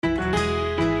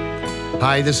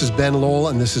Hi, this is Ben Lowell,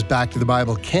 and this is Back to the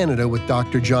Bible Canada with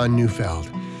Dr. John Neufeld.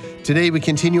 Today we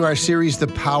continue our series, The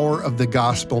Power of the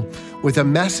Gospel, with a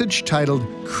message titled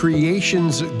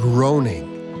Creation's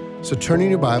Groaning. So turning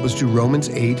your Bibles to Romans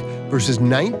 8, verses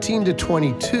 19 to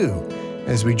 22,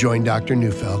 as we join Dr.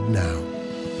 Neufeld now.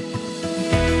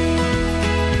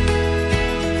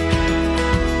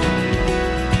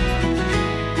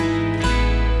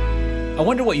 I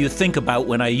wonder what you think about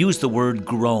when I use the word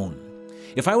groan.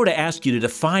 If I were to ask you to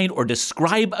define or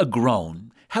describe a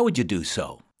groan, how would you do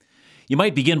so? You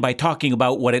might begin by talking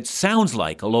about what it sounds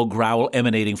like, a low growl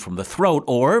emanating from the throat,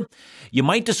 or you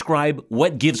might describe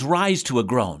what gives rise to a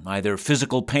groan, either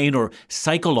physical pain or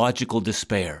psychological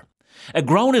despair. A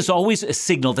groan is always a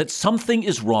signal that something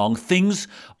is wrong, things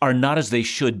are not as they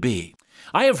should be.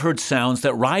 I have heard sounds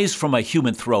that rise from a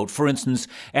human throat, for instance,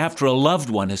 after a loved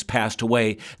one has passed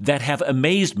away, that have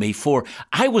amazed me, for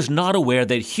I was not aware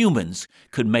that humans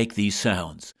could make these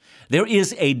sounds. There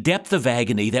is a depth of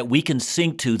agony that we can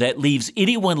sink to that leaves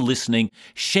anyone listening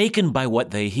shaken by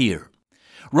what they hear.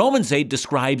 Romans 8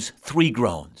 describes three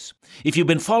groans. If you've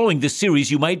been following this series,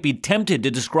 you might be tempted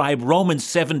to describe Romans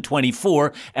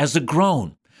 7:24 as a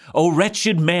groan. "O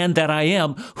wretched man that I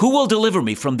am, who will deliver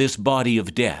me from this body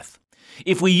of death?"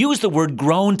 If we use the word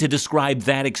groan to describe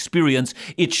that experience,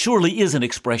 it surely is an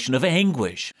expression of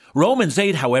anguish. Romans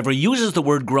 8, however, uses the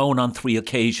word groan on three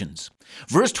occasions.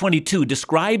 Verse 22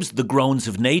 describes the groans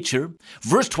of nature,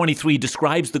 verse 23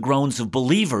 describes the groans of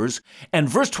believers, and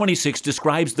verse 26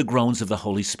 describes the groans of the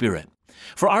Holy Spirit.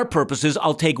 For our purposes,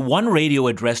 I'll take one radio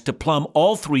address to plumb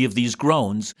all three of these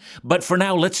groans, but for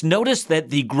now, let's notice that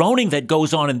the groaning that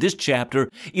goes on in this chapter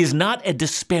is not a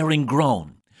despairing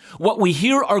groan. What we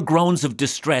hear are groans of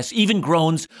distress, even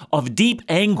groans of deep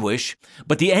anguish,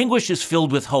 but the anguish is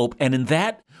filled with hope, and in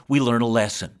that we learn a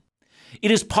lesson.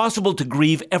 It is possible to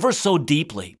grieve ever so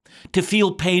deeply, to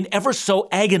feel pain ever so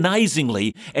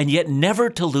agonizingly, and yet never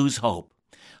to lose hope.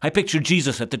 I picture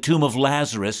Jesus at the tomb of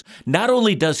Lazarus. Not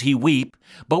only does he weep,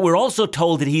 but we're also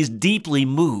told that he's deeply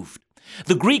moved.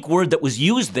 The Greek word that was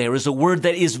used there is a word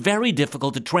that is very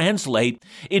difficult to translate.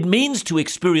 It means to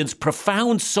experience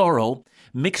profound sorrow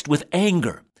mixed with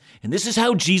anger. And this is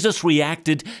how Jesus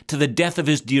reacted to the death of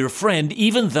his dear friend,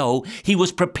 even though he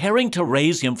was preparing to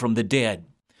raise him from the dead.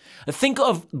 Think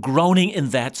of groaning in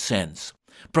that sense.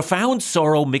 Profound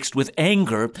sorrow mixed with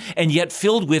anger, and yet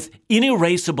filled with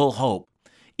inerasable hope.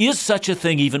 Is such a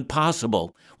thing even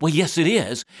possible? Well, yes, it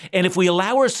is. And if we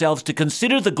allow ourselves to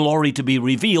consider the glory to be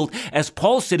revealed, as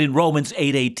Paul said in Romans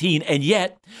 8:18, and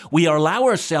yet we allow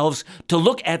ourselves to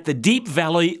look at the deep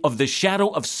valley of the shadow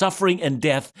of suffering and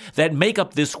death that make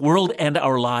up this world and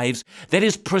our lives, that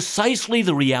is precisely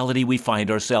the reality we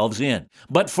find ourselves in.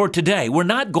 But for today, we're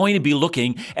not going to be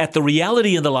looking at the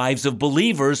reality in the lives of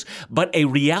believers, but a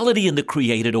reality in the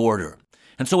created order.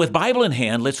 And so with Bible in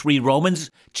hand, let's read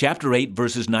Romans chapter 8,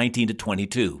 verses 19 to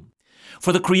 22.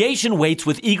 "For the creation waits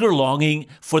with eager longing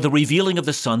for the revealing of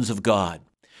the sons of God.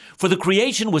 For the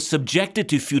creation was subjected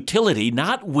to futility,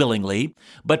 not willingly,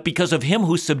 but because of him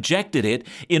who subjected it,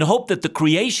 in hope that the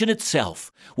creation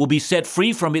itself will be set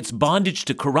free from its bondage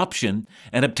to corruption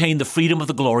and obtain the freedom of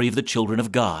the glory of the children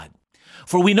of God.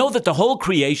 For we know that the whole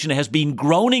creation has been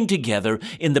groaning together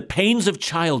in the pains of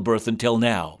childbirth until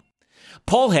now."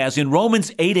 Paul has, in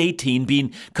Romans 8:18,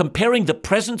 been comparing the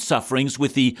present sufferings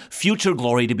with the future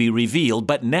glory to be revealed,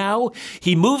 but now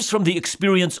he moves from the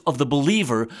experience of the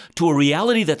believer to a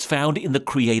reality that's found in the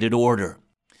created order.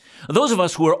 Those of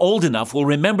us who are old enough will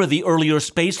remember the earlier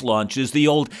space launches, the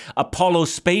old Apollo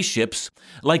spaceships,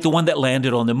 like the one that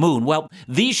landed on the moon. Well,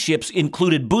 these ships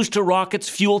included booster rockets,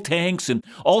 fuel tanks, and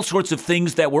all sorts of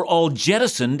things that were all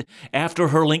jettisoned after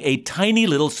hurling a tiny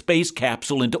little space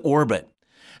capsule into orbit.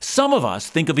 Some of us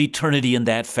think of eternity in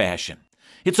that fashion.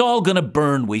 It's all going to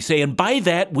burn, we say, and by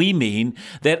that we mean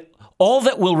that all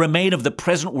that will remain of the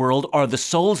present world are the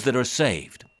souls that are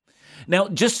saved. Now,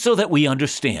 just so that we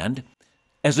understand,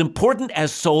 as important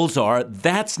as souls are,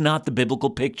 that's not the biblical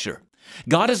picture.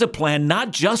 God has a plan not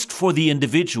just for the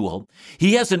individual,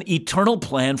 he has an eternal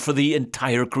plan for the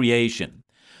entire creation.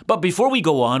 But before we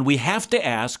go on, we have to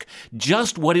ask,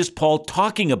 just what is Paul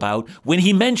talking about when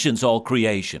he mentions all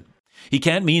creation? He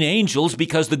can't mean angels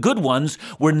because the good ones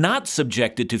were not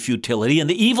subjected to futility and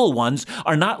the evil ones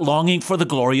are not longing for the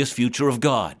glorious future of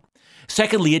God.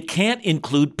 Secondly, it can't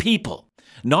include people.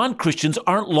 Non-Christians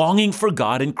aren't longing for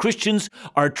God, and Christians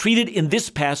are treated in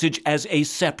this passage as a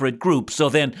separate group. So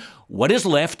then, what is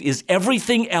left is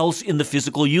everything else in the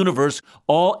physical universe,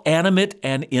 all animate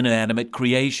and inanimate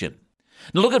creation.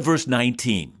 Now look at verse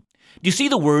 19. Do you see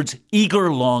the words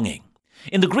eager longing?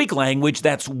 In the Greek language,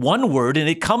 that's one word, and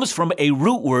it comes from a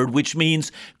root word which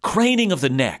means craning of the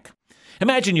neck.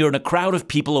 Imagine you're in a crowd of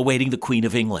people awaiting the Queen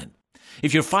of England.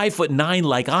 If you're 5'9"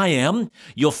 like I am,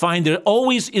 you'll find there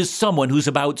always is someone who's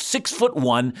about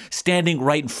 6'1" standing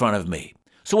right in front of me.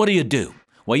 So what do?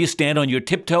 Well, you stand on your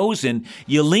tiptoes and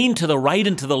you lean to the right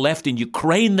and to the left and you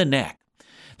crane the neck.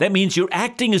 That means you're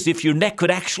acting as if your neck could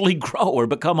actually grow or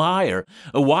become higher.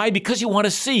 Why? Because you want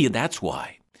to see, that's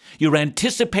why. You're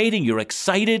anticipating, you're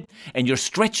excited, and you're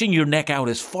stretching your neck out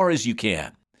as far as you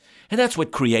can. And that's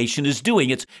what creation is doing.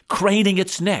 It's craning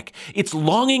its neck. It's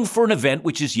longing for an event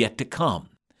which is yet to come.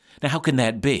 Now, how can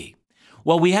that be?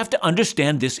 Well, we have to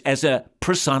understand this as a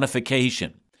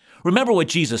personification. Remember what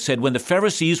Jesus said when the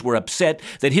Pharisees were upset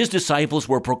that his disciples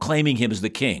were proclaiming him as the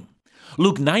king.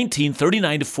 Luke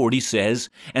 19:39-40 says,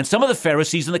 "And some of the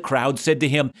Pharisees in the crowd said to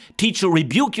him, 'Teacher,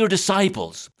 rebuke your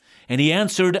disciples.' And he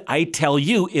answered, 'I tell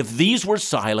you, if these were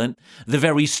silent, the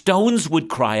very stones would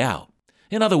cry out.'"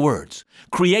 In other words,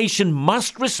 creation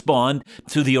must respond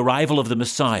to the arrival of the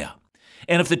Messiah.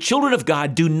 And if the children of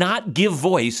God do not give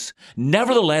voice,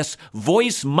 nevertheless,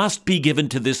 voice must be given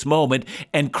to this moment,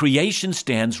 and creation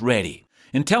stands ready.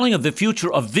 In telling of the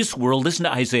future of this world, listen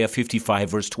to Isaiah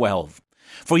 55, verse 12.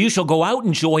 "For you shall go out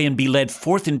in joy and be led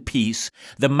forth in peace.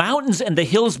 The mountains and the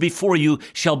hills before you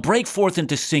shall break forth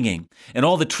into singing, and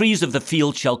all the trees of the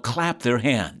field shall clap their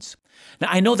hands." Now,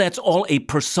 I know that's all a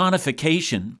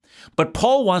personification, but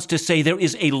Paul wants to say there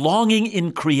is a longing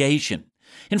in creation.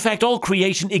 In fact, all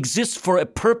creation exists for a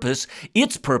purpose.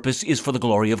 Its purpose is for the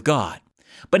glory of God.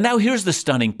 But now here's the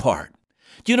stunning part.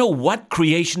 Do you know what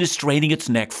creation is straining its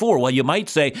neck for? Well, you might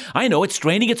say, I know it's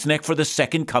straining its neck for the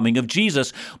second coming of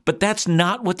Jesus, but that's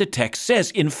not what the text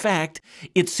says. In fact,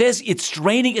 it says it's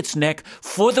straining its neck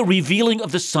for the revealing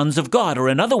of the sons of God, or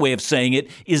another way of saying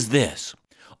it is this.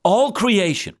 All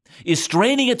creation is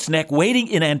straining its neck, waiting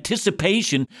in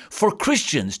anticipation for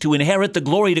Christians to inherit the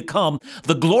glory to come,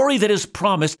 the glory that is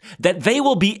promised, that they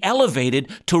will be elevated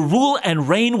to rule and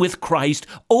reign with Christ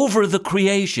over the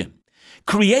creation.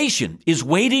 Creation is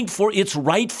waiting for its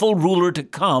rightful ruler to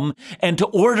come and to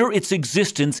order its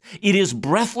existence. It is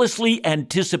breathlessly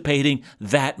anticipating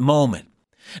that moment.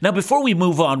 Now, before we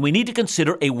move on, we need to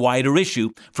consider a wider issue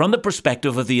from the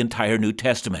perspective of the entire New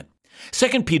Testament.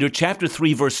 2 Peter chapter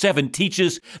 3, verse 7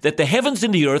 teaches that the heavens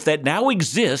and the earth that now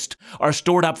exist are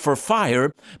stored up for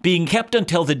fire, being kept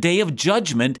until the day of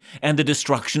judgment and the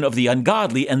destruction of the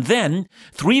ungodly. And then,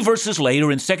 3 verses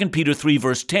later in 2 Peter 3,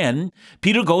 verse 10,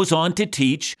 Peter goes on to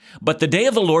teach, "But the day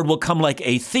of the Lord will come like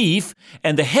a thief,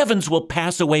 and the heavens will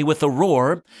pass away with a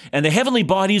roar, and the heavenly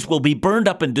bodies will be burned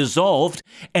up and dissolved,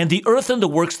 and the earth and the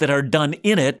works that are done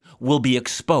in it will be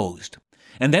exposed."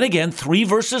 And then again, 3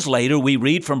 verses later, we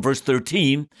read from verse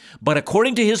 13, "But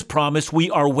according to his promise, we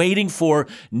are waiting for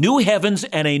new heavens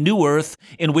and a new earth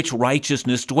in which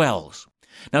righteousness dwells."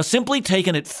 Now, simply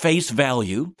taken at face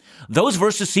value, those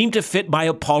verses seem to fit my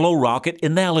Apollo rocket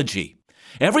analogy.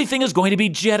 Everything is going to be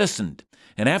jettisoned.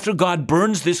 And after God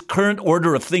burns this current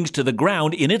order of things to the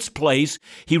ground, in its place,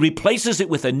 he replaces it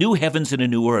with a new heavens and a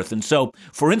new earth. And so,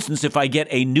 for instance, if I get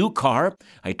a new car,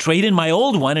 I trade in my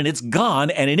old one and it's gone,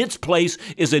 and in its place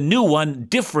is a new one,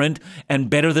 different and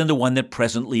better than the one that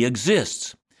presently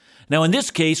exists. Now, in this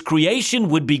case, creation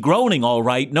would be groaning all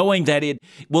right, knowing that it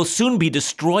will soon be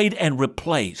destroyed and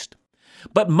replaced.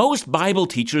 But most Bible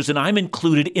teachers, and I'm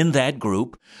included in that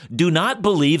group, do not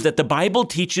believe that the Bible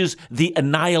teaches the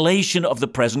annihilation of the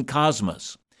present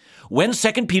cosmos. When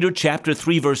 2 Peter chapter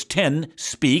 3 verse 10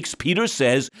 speaks, Peter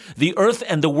says, "The earth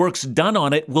and the works done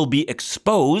on it will be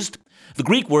exposed." The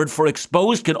Greek word for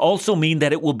exposed can also mean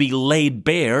that it will be laid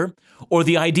bare, or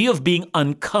the idea of being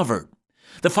uncovered.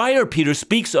 The fire Peter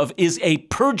speaks of is a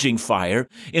purging fire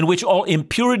in which all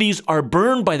impurities are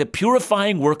burned by the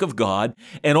purifying work of God,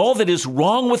 and all that is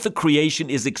wrong with the creation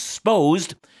is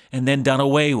exposed and then done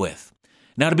away with.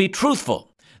 Now, to be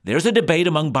truthful, there's a debate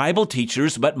among Bible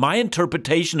teachers, but my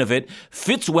interpretation of it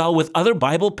fits well with other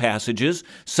Bible passages,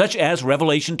 such as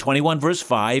Revelation 21 verse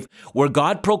 5, where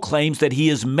God proclaims that he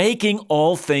is making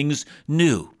all things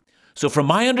new. So from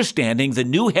my understanding, the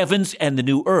new heavens and the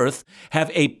new earth have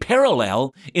a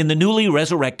parallel in the newly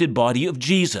resurrected body of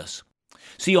Jesus.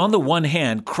 See, on the one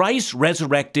hand, Christ's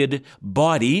resurrected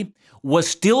body was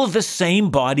still the same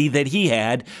body that he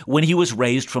had when he was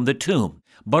raised from the tomb.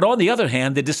 But on the other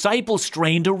hand, the disciples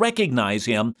strained to recognize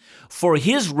him, for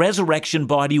his resurrection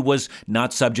body was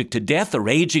not subject to death or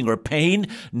aging or pain,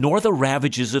 nor the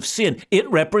ravages of sin. It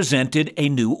represented a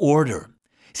new order.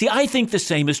 See, I think the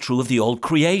same is true of the old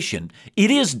creation.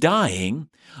 It is dying,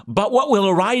 but what will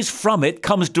arise from it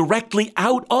comes directly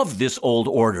out of this old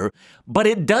order, but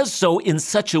it does so in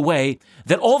such a way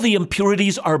that all the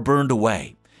impurities are burned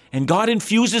away, and God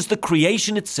infuses the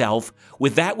creation itself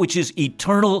with that which is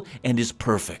eternal and is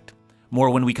perfect. More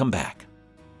when we come back.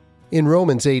 In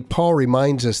Romans 8, Paul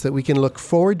reminds us that we can look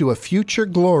forward to a future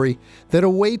glory that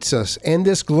awaits us, and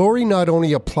this glory not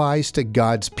only applies to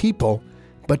God's people,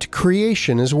 but to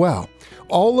creation as well.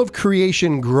 All of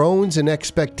creation groans in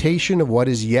expectation of what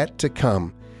is yet to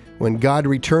come, when God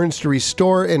returns to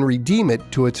restore and redeem it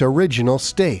to its original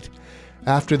state.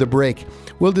 After the break,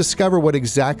 we'll discover what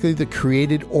exactly the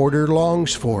created order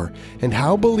longs for, and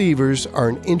how believers are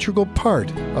an integral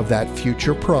part of that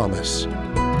future promise.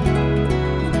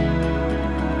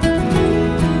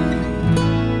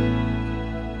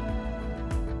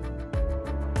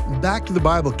 Back to the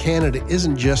Bible Canada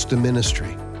isn't just a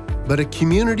ministry, but a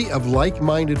community of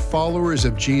like-minded followers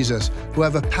of Jesus who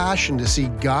have a passion to see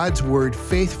God's Word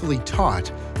faithfully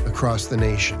taught across the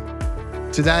nation.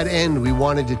 To that end, we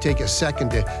wanted to take a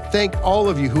second to thank all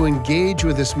of you who engage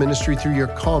with this ministry through your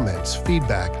comments,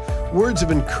 feedback, words of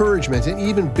encouragement, and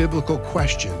even biblical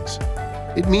questions.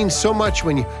 It means so much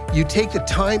when you take the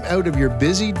time out of your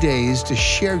busy days to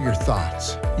share your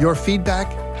thoughts. Your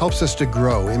feedback helps us to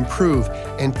grow, improve,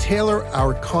 and tailor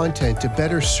our content to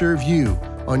better serve you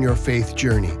on your faith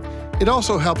journey. It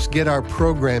also helps get our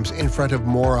programs in front of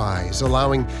more eyes,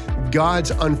 allowing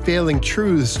God's unfailing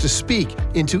truths to speak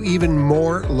into even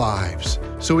more lives.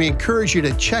 So we encourage you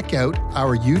to check out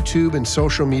our YouTube and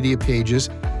social media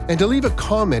pages and to leave a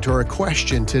comment or a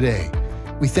question today.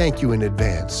 We thank you in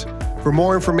advance. For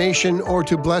more information or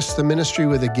to bless the ministry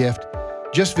with a gift,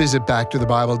 just visit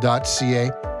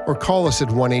backtothebible.ca or call us at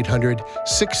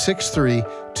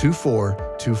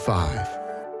 1-800-663-2425.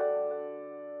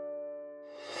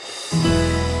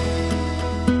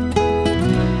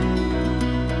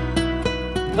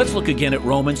 Let's look again at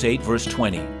Romans 8, verse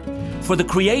 20. For the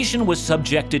creation was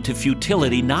subjected to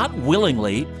futility, not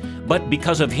willingly, but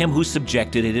because of him who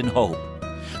subjected it in hope.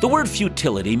 The word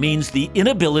futility means the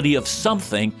inability of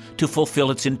something to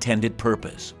fulfill its intended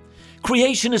purpose.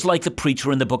 Creation is like the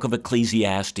preacher in the book of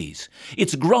Ecclesiastes.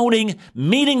 It's groaning,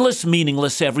 meaningless,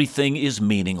 meaningless, everything is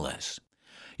meaningless.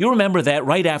 You remember that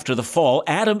right after the fall,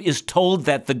 Adam is told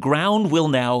that the ground will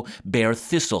now bear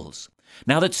thistles.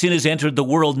 Now that sin has entered the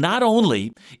world, not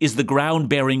only is the ground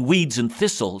bearing weeds and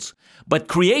thistles, but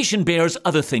creation bears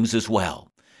other things as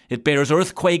well. It bears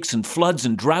earthquakes and floods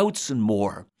and droughts and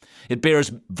more. It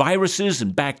bears viruses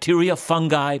and bacteria,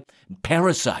 fungi, and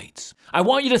parasites. I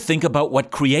want you to think about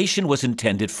what creation was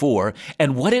intended for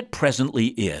and what it presently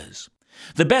is.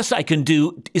 The best I can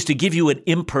do is to give you an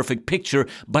imperfect picture,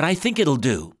 but I think it'll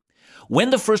do. When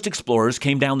the first explorers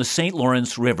came down the St.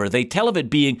 Lawrence River, they tell of it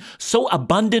being so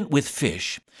abundant with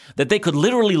fish that they could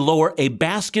literally lower a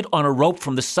basket on a rope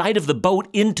from the side of the boat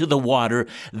into the water,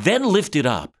 then lift it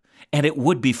up, and it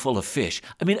would be full of fish.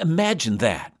 I mean, imagine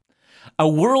that. A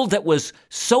world that was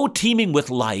so teeming with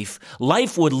life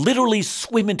would literally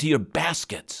swim into your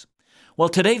baskets. Well,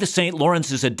 today the St.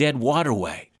 Lawrence is a dead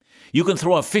waterway. You can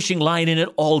throw a fishing line in it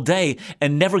all day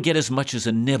and never get as much as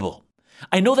a nibble.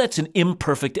 I know that's an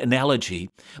imperfect analogy,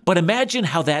 but imagine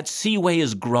how that seaway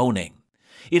is groaning.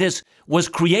 It was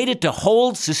created to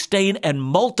hold, sustain, and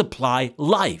multiply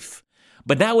life,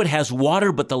 but now it has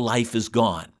water, but the life is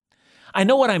gone. I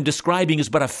know what I'm describing is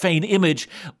but a faint image,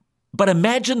 but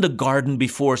imagine the garden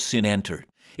before sin entered.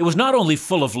 It was not only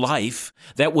full of life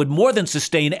that would more than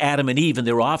sustain Adam and Eve and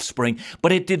their offspring,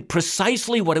 but it did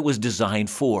precisely what it was designed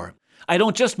for. I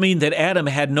don't just mean that Adam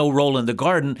had no role in the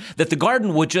garden, that the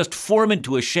garden would just form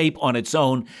into a shape on its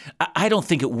own. I don't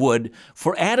think it would,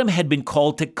 for Adam had been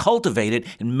called to cultivate it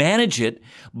and manage it,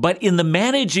 but in the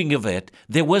managing of it,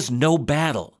 there was no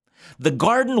battle. The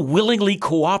garden willingly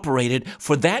cooperated,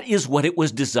 for that is what it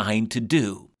was designed to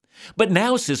do. But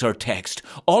now, says our text,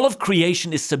 all of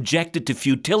creation is subjected to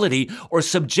futility or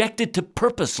subjected to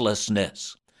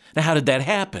purposelessness. Now, how did that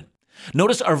happen?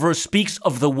 Notice our verse speaks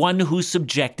of the one who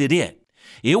subjected it.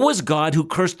 It was God who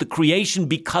cursed the creation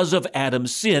because of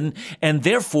Adam's sin, and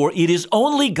therefore it is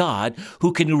only God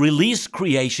who can release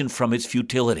creation from its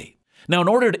futility. Now, in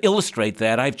order to illustrate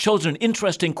that, I've chosen an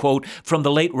interesting quote from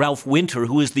the late Ralph Winter,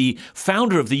 who is the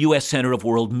founder of the U.S. Center of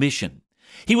World Mission.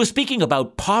 He was speaking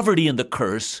about poverty and the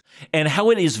curse and how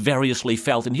it is variously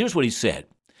felt, and here's what he said.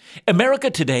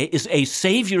 America today is a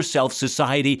save-yourself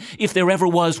society if there ever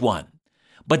was one.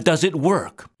 But does it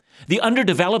work? The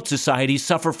underdeveloped societies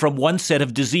suffer from one set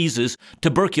of diseases: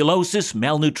 tuberculosis,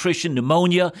 malnutrition,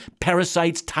 pneumonia,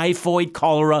 parasites, typhoid,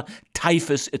 cholera,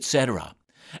 typhus, etc.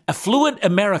 Affluent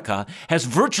America has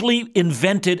virtually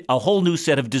invented a whole new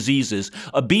set of diseases: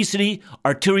 obesity,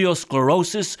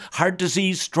 arteriosclerosis, heart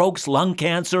disease, strokes, lung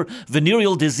cancer,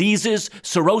 venereal diseases,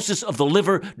 cirrhosis of the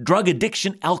liver, drug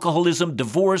addiction, alcoholism,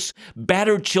 divorce,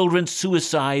 battered children,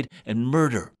 suicide, and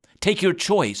murder. Take your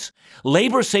choice.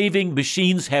 Labor-saving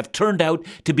machines have turned out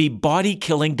to be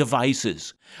body-killing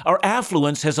devices. Our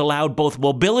affluence has allowed both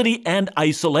mobility and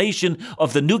isolation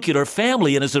of the nuclear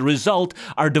family, and as a result,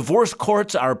 our divorce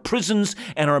courts, our prisons,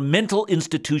 and our mental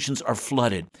institutions are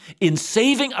flooded. In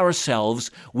saving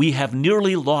ourselves, we have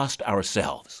nearly lost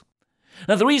ourselves.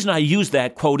 Now, the reason I use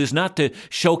that quote is not to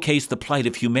showcase the plight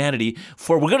of humanity,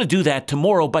 for we're going to do that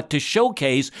tomorrow, but to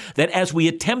showcase that as we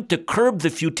attempt to curb the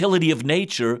futility of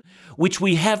nature, which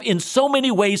we have in so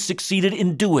many ways succeeded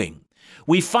in doing,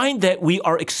 we find that we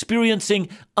are experiencing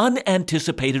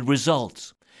unanticipated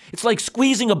results. It's like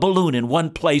squeezing a balloon in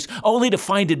one place only to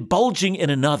find it bulging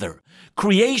in another.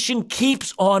 Creation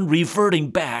keeps on reverting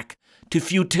back to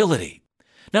futility.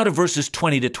 Now to verses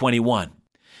 20 to 21.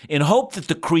 In hope that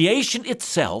the creation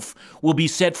itself will be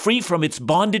set free from its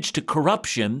bondage to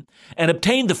corruption and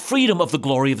obtain the freedom of the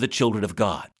glory of the children of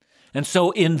God. And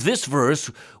so in this verse,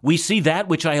 we see that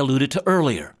which I alluded to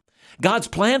earlier. God's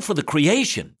plan for the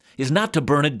creation is not to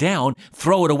burn it down,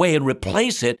 throw it away, and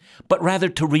replace it, but rather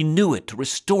to renew it, to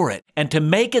restore it, and to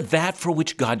make it that for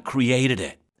which God created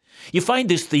it. You find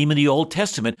this theme in the Old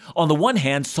Testament. On the one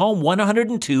hand, Psalm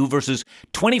 102, verses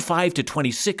 25 to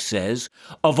 26 says,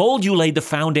 "Of old you laid the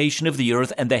foundation of the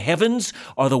earth, and the heavens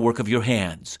are the work of your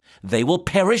hands. They will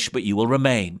perish, but you will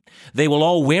remain. They will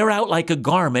all wear out like a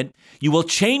garment. You will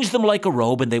change them like a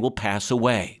robe, and they will pass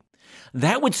away."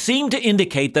 That would seem to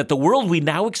indicate that the world we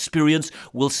now experience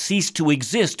will cease to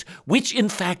exist, which in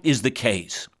fact is the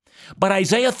case. But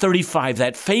Isaiah 35,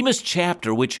 that famous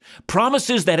chapter which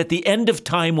promises that at the end of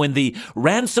time when the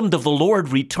ransomed of the Lord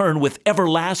return with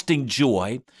everlasting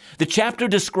joy, the chapter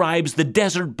describes the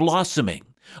desert blossoming,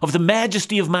 of the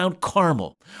majesty of Mount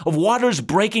Carmel, of waters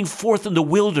breaking forth in the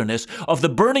wilderness, of the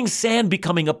burning sand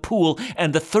becoming a pool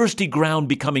and the thirsty ground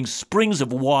becoming springs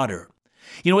of water.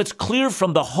 You know, it's clear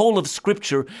from the whole of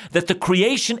Scripture that the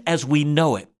creation as we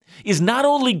know it is not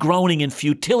only groaning in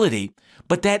futility,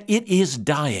 but that it is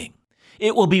dying.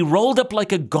 It will be rolled up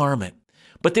like a garment,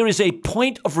 but there is a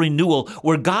point of renewal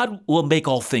where God will make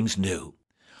all things new.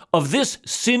 Of this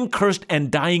sin-cursed and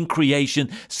dying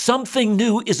creation, something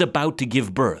new is about to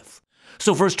give birth.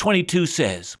 So verse 22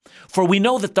 says, "For we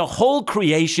know that the whole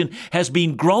creation has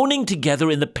been groaning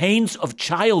together in the pains of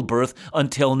childbirth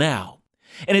until now."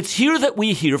 And it's here that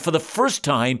we hear for the first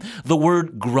time the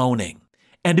word groaning.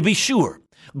 And to be sure,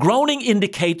 groaning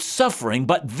indicates suffering,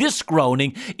 but this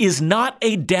groaning is not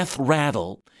a death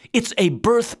rattle. It's a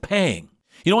birth pang.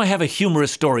 You know, I have a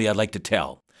humorous story I'd like to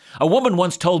tell. A woman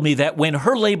once told me that when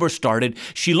her labor started,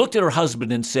 she looked at her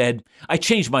husband and said, "I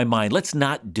changed my mind. Let's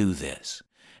not do this."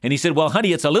 And he said, "Well,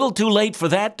 honey, it's a little too late for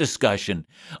that discussion.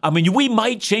 I mean, we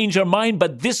might change our mind,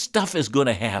 but this stuff is going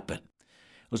to happen."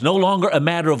 It was no longer a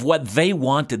matter of what they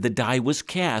wanted. The die was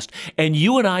cast. And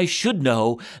you and I should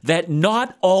know that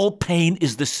not all pain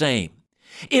is the same.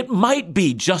 It might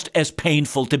be just as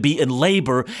painful to be in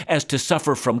labor as to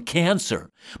suffer from cancer.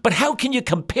 But how can you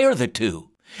compare the two?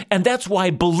 And that's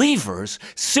why believers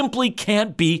simply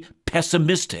can't be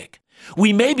pessimistic.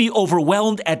 We may be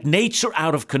overwhelmed at nature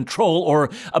out of control, or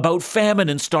about famine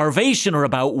and starvation, or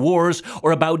about wars,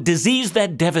 or about disease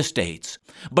that devastates.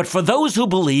 But for those who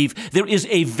believe, there is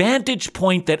a vantage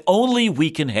point that only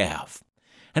we can have.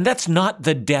 And that's not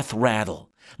the death rattle.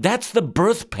 That's the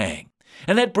birth pang.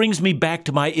 And that brings me back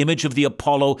to my image of the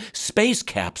Apollo space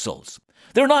capsules.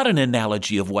 They're not an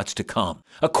analogy of what's to come.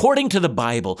 According to the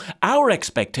Bible, our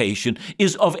expectation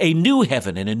is of a new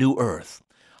heaven and a new earth.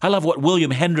 I love what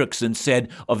William Hendrickson said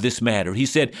of this matter. He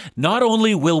said, "Not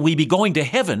only will we be going to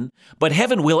heaven, but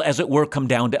heaven will, as it were, come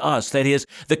down to us. That is,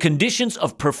 the conditions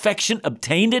of perfection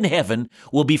obtained in heaven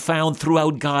will be found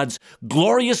throughout God's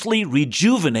gloriously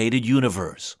rejuvenated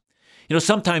universe." You know,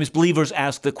 sometimes believers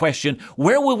ask the question,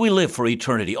 where will we live for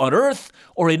eternity, on earth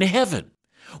or in heaven?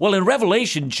 Well, in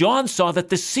Revelation, John saw that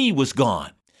the sea was gone.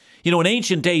 You know, in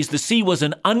ancient days, the sea was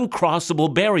an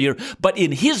uncrossable barrier, but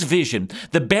in his vision,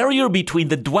 the barrier between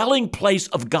the dwelling place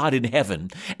of God in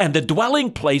heaven and the dwelling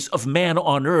place of man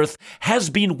on earth has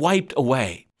been wiped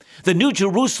away. The New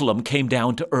Jerusalem came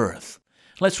down to earth.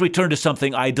 Let's return to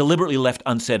something I deliberately left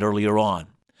unsaid earlier on.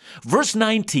 Verse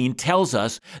 19 tells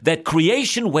us that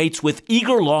creation waits with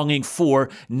eager longing for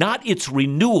not its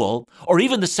renewal or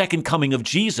even the second coming of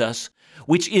Jesus,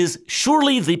 which is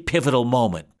surely the pivotal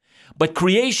moment. But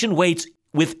creation waits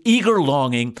with eager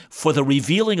longing for the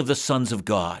revealing of the sons of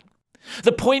God.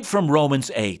 The point from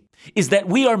Romans 8 is that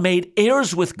we are made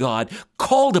heirs with God,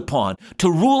 called upon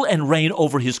to rule and reign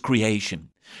over His creation.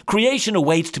 Creation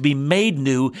awaits to be made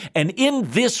new, and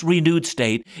in this renewed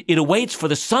state, it awaits for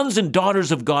the sons and daughters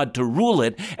of God to rule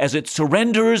it as it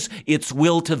surrenders its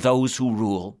will to those who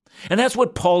rule. And that's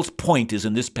what Paul's point is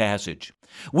in this passage.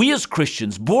 We as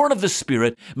Christians, born of the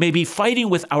Spirit, may be fighting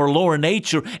with our lower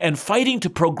nature and fighting to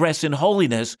progress in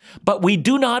holiness, but we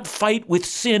do not fight with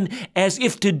sin as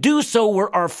if to do so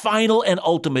were our final and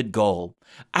ultimate goal.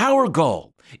 Our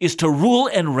goal is to rule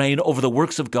and reign over the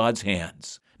works of God's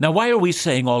hands. Now, why are we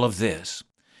saying all of this?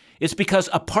 It's because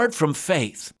apart from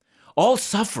faith, all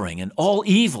suffering and all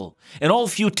evil and all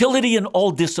futility and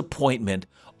all disappointment,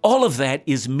 all of that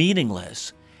is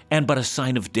meaningless and but a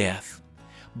sign of death.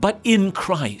 But in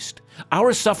Christ,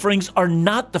 our sufferings are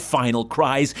not the final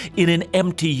cries in an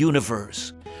empty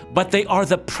universe, but they are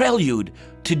the prelude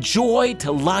to joy,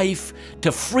 to life,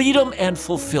 to freedom and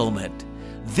fulfillment.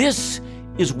 This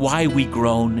is why we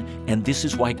groan, and this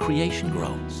is why creation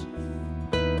groans.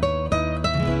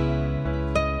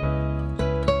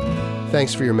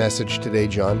 Thanks for your message today,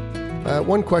 John.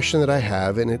 One question that I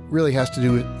have, and it really has to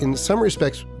do with, in some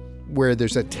respects, where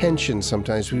there's a tension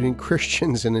sometimes between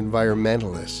Christians and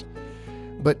environmentalists.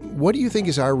 But what do you think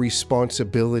is our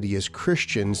responsibility as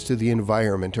Christians to the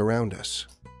environment around us?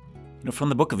 From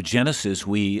the book of Genesis,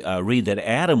 we read that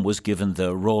Adam was given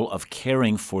the role of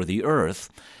caring for the earth.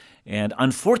 And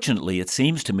unfortunately, it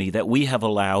seems to me that we have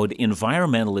allowed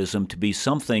environmentalism to be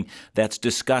something that's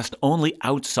discussed only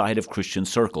outside of Christian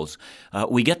circles.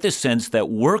 We get this sense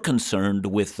that we're concerned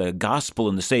with the gospel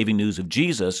and the saving news of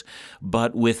Jesus,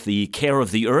 but with the care of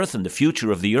the earth and the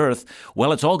future of the earth,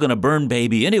 well, it's all going to burn,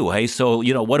 baby, anyway, so,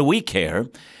 what do we care?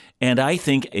 And I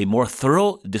think a more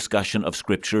thorough discussion of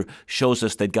Scripture shows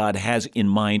us that God has in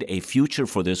mind a future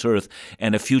for this earth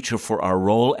and a future for our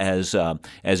role as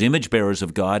image bearers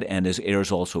of God and as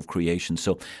heirs also of creation.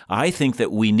 So I think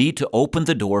that we need to open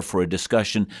the door for a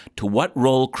discussion to what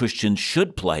role Christians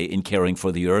should play in caring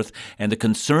for the earth and the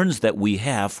concerns that we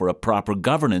have for a proper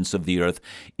governance of the earth.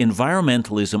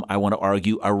 Environmentalism, I want to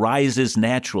argue, arises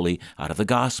naturally out of the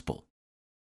gospel.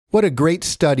 What a great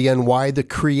study on why the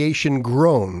creation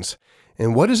groans.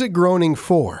 And what is it groaning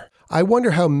for? I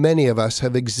wonder how many of us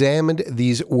have examined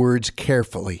these words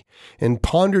carefully and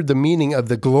pondered the meaning of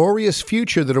the glorious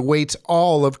future that awaits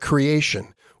all of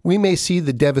creation. We may see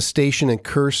the devastation and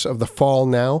curse of the fall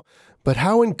now, but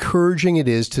how encouraging it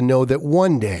is to know that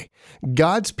one day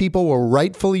God's people will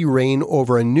rightfully reign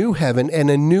over a new heaven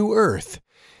and a new earth.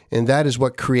 And that is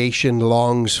what creation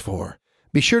longs for.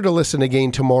 Be sure to listen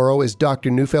again tomorrow as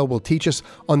Dr. Neufeld will teach us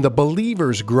on the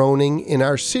believer's groaning in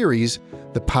our series,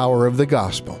 The Power of the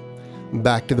Gospel.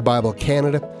 Back to the Bible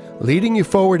Canada, leading you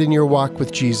forward in your walk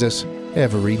with Jesus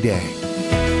every day.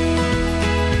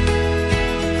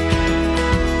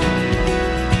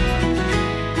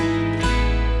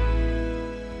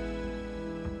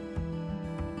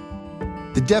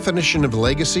 The definition of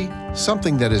legacy,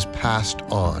 something that is passed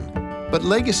on. But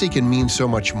legacy can mean so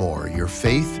much more. Your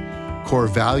faith, core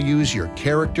values, your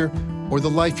character, or the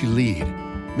life you lead.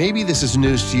 Maybe this is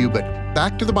news to you, but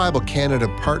Back to the Bible Canada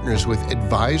partners with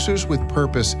Advisors with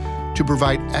Purpose to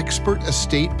provide expert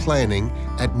estate planning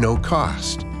at no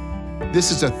cost. This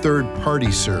is a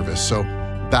third-party service, so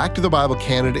Back to the Bible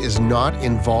Canada is not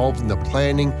involved in the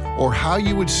planning or how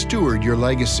you would steward your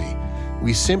legacy.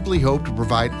 We simply hope to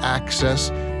provide access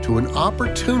to an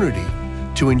opportunity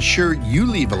to ensure you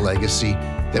leave a legacy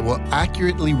that will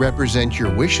accurately represent your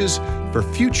wishes for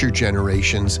future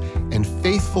generations and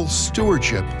faithful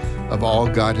stewardship of all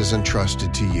God has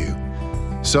entrusted to you.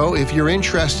 So if you're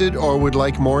interested or would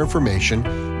like more information,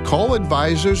 call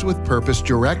Advisors with Purpose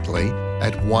directly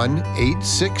at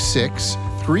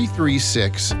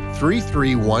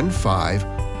 1-866-336-3315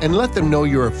 and let them know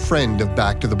you're a friend of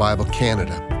Back to the Bible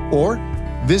Canada. Or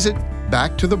visit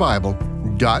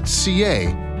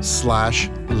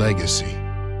backtothebible.ca/legacy.